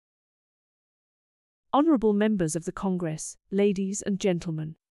Honorable members of the Congress, ladies and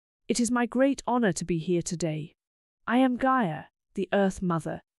gentlemen, it is my great honor to be here today. I am Gaia, the Earth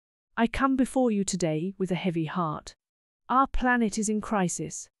Mother. I come before you today with a heavy heart. Our planet is in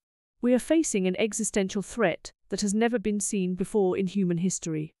crisis. We are facing an existential threat that has never been seen before in human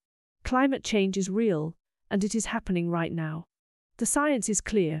history. Climate change is real, and it is happening right now. The science is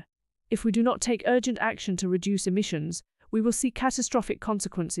clear. If we do not take urgent action to reduce emissions, we will see catastrophic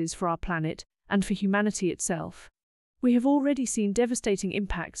consequences for our planet and for humanity itself. We have already seen devastating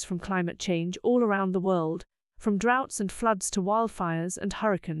impacts from climate change all around the world, from droughts and floods to wildfires and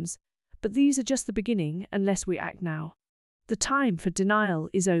hurricanes, but these are just the beginning unless we act now. The time for denial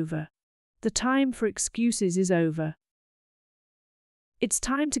is over. The time for excuses is over. It's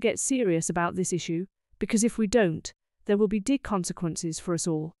time to get serious about this issue, because if we don't, there will be big consequences for us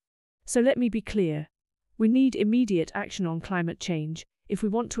all. So let me be clear. We need immediate action on climate change if we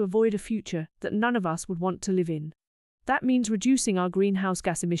want to avoid a future that none of us would want to live in. That means reducing our greenhouse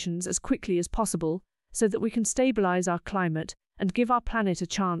gas emissions as quickly as possible so that we can stabilize our climate and give our planet a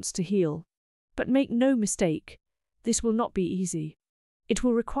chance to heal. But make no mistake, this will not be easy. It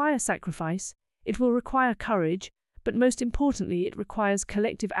will require sacrifice, it will require courage, but most importantly, it requires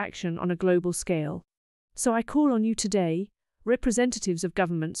collective action on a global scale. So I call on you today, representatives of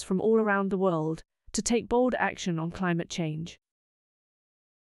governments from all around the world, to take bold action on climate change.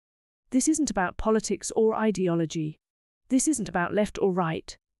 This isn't about politics or ideology. This isn't about left or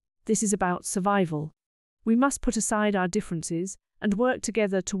right. This is about survival. We must put aside our differences and work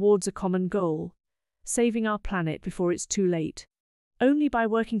together towards a common goal, saving our planet before it's too late. Only by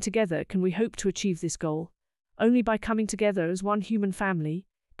working together can we hope to achieve this goal. Only by coming together as one human family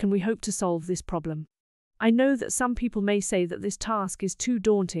can we hope to solve this problem. I know that some people may say that this task is too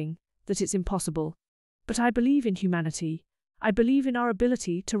daunting, that it's impossible. But I believe in humanity. I believe in our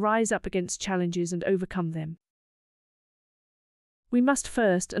ability to rise up against challenges and overcome them. We must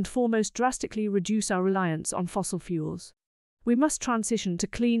first and foremost drastically reduce our reliance on fossil fuels. We must transition to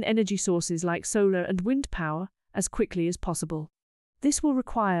clean energy sources like solar and wind power as quickly as possible. This will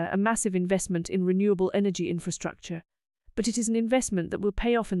require a massive investment in renewable energy infrastructure, but it is an investment that will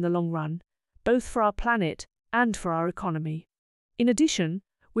pay off in the long run, both for our planet and for our economy. In addition,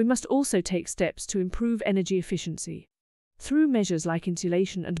 we must also take steps to improve energy efficiency through measures like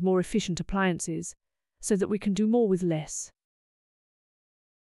insulation and more efficient appliances, so that we can do more with less.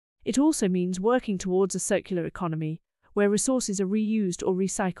 It also means working towards a circular economy, where resources are reused or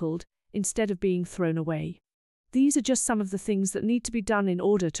recycled instead of being thrown away. These are just some of the things that need to be done in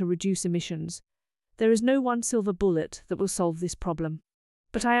order to reduce emissions. There is no one silver bullet that will solve this problem.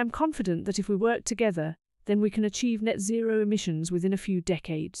 But I am confident that if we work together, then we can achieve net zero emissions within a few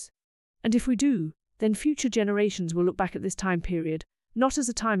decades. And if we do, then future generations will look back at this time period, not as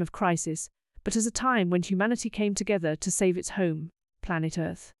a time of crisis, but as a time when humanity came together to save its home, planet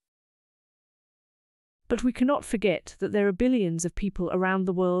Earth. But we cannot forget that there are billions of people around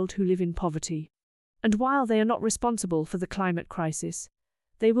the world who live in poverty. And while they are not responsible for the climate crisis,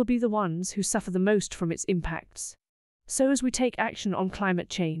 they will be the ones who suffer the most from its impacts. So as we take action on climate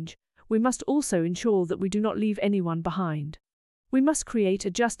change, we must also ensure that we do not leave anyone behind. We must create a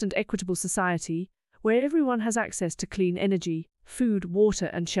just and equitable society where everyone has access to clean energy, food, water,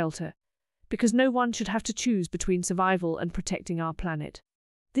 and shelter, because no one should have to choose between survival and protecting our planet.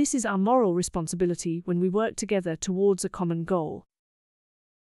 This is our moral responsibility when we work together towards a common goal.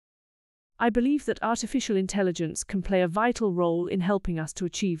 I believe that artificial intelligence can play a vital role in helping us to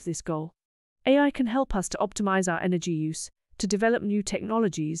achieve this goal. AI can help us to optimize our energy use, to develop new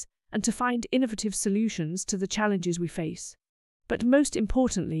technologies, and to find innovative solutions to the challenges we face. But most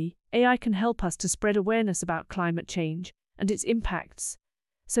importantly, AI can help us to spread awareness about climate change and its impacts,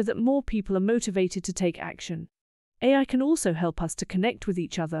 so that more people are motivated to take action. AI can also help us to connect with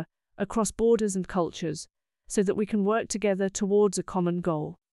each other across borders and cultures, so that we can work together towards a common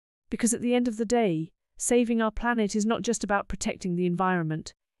goal. Because at the end of the day, saving our planet is not just about protecting the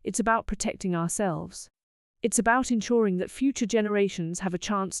environment, it's about protecting ourselves. It's about ensuring that future generations have a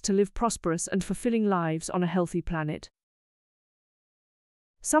chance to live prosperous and fulfilling lives on a healthy planet.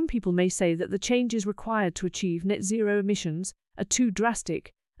 Some people may say that the changes required to achieve net zero emissions are too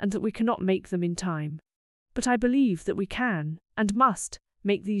drastic and that we cannot make them in time. But I believe that we can, and must,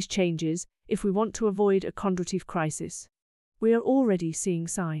 make these changes if we want to avoid a climate crisis. We are already seeing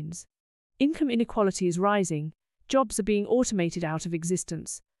signs. Income inequality is rising, jobs are being automated out of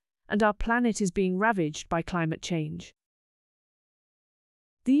existence, and our planet is being ravaged by climate change.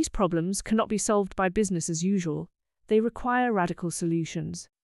 These problems cannot be solved by business as usual, they require radical solutions.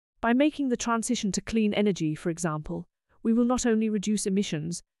 By making the transition to clean energy, for example, we will not only reduce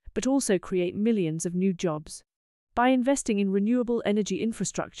emissions, but also create millions of new jobs. By investing in renewable energy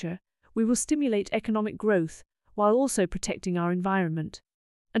infrastructure, we will stimulate economic growth while also protecting our environment.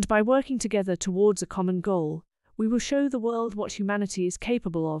 And by working together towards a common goal, we will show the world what humanity is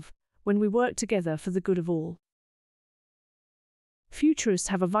capable of when we work together for the good of all. Futurists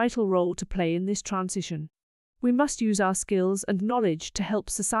have a vital role to play in this transition. We must use our skills and knowledge to help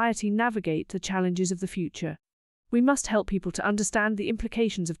society navigate the challenges of the future. We must help people to understand the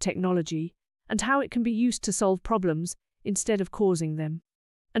implications of technology and how it can be used to solve problems instead of causing them.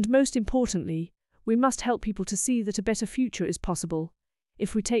 And most importantly, we must help people to see that a better future is possible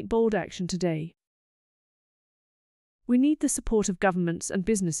if we take bold action today. We need the support of governments and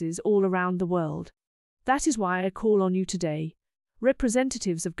businesses all around the world. That is why I call on you today,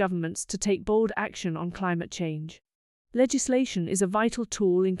 representatives of governments, to take bold action on climate change. Legislation is a vital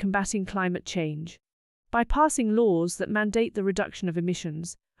tool in combating climate change. By passing laws that mandate the reduction of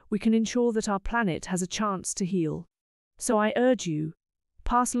emissions, we can ensure that our planet has a chance to heal. So I urge you,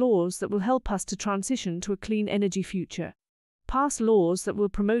 pass laws that will help us to transition to a clean energy future. Pass laws that will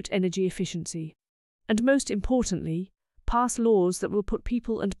promote energy efficiency. And most importantly, pass laws that will put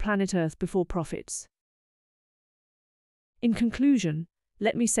people and planet Earth before profits. In conclusion,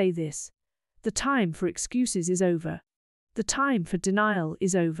 let me say this: the time for excuses is over. The time for denial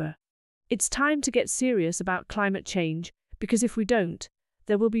is over. It's time to get serious about climate change, because if we don't,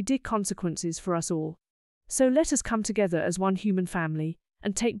 there will be big consequences for us all. So let us come together as one human family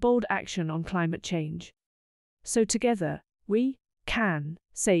and take bold action on climate change. So together, we can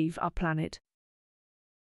save our planet.